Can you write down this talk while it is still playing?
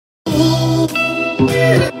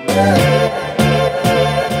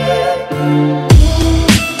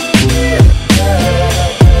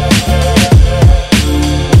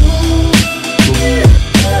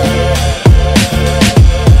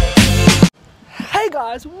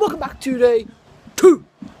guys, welcome back to day 2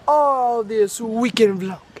 of this weekend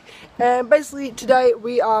vlog. And basically today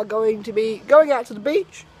we are going to be going out to the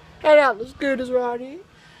beach, hanging out with the scooters right here,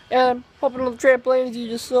 and hopping on the trampoline as you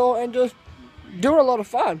just saw, and just doing a lot of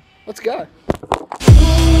fun. Let's go.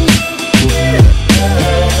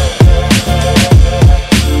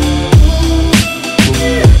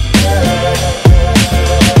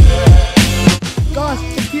 Guys,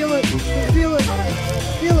 feel it, feel it,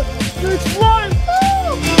 feel it. It's flying!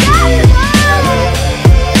 Oh!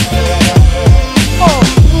 Oh!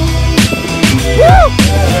 Woo!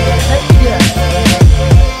 Yeah.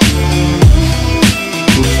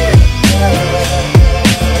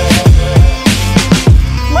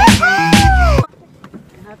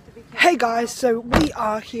 Hey guys, so we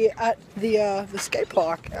are here at the skate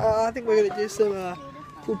park. I think we're gonna do some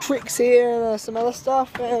cool tricks here and some other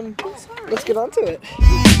stuff, and let's get on to it.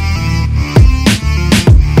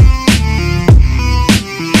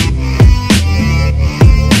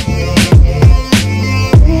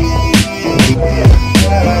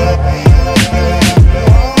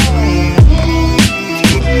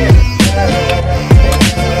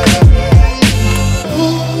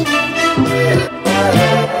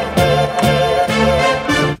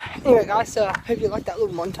 Anyway guys, so I hope you like that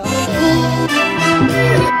little montage.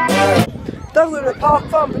 That was a little bit of park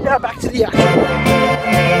fun, but now back to the action.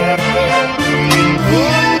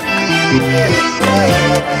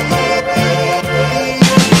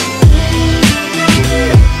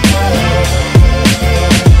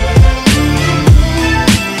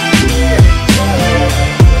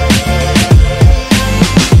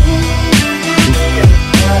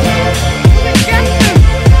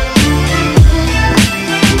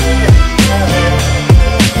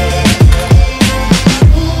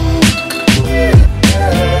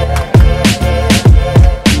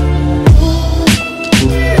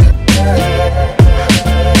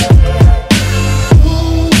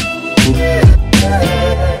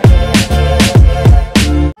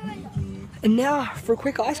 And now for a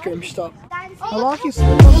quick ice cream stop. I like you.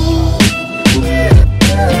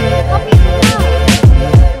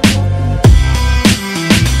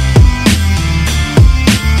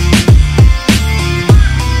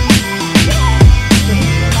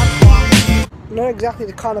 Not exactly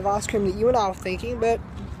the kind of ice cream that you and I were thinking, but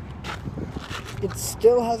it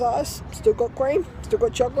still has ice, still got cream, still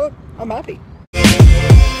got chocolate. I'm happy.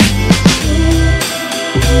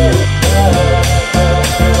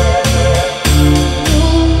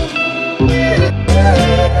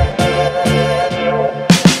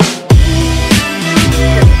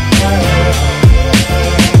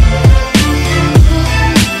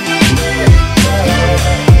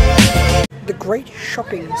 The great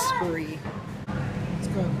shopping spree. Let's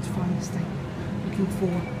go, let's find this thing. Looking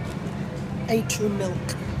for A2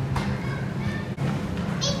 milk.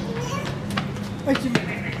 A2 milk.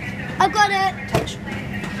 I got it. Touch.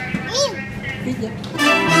 Yeah.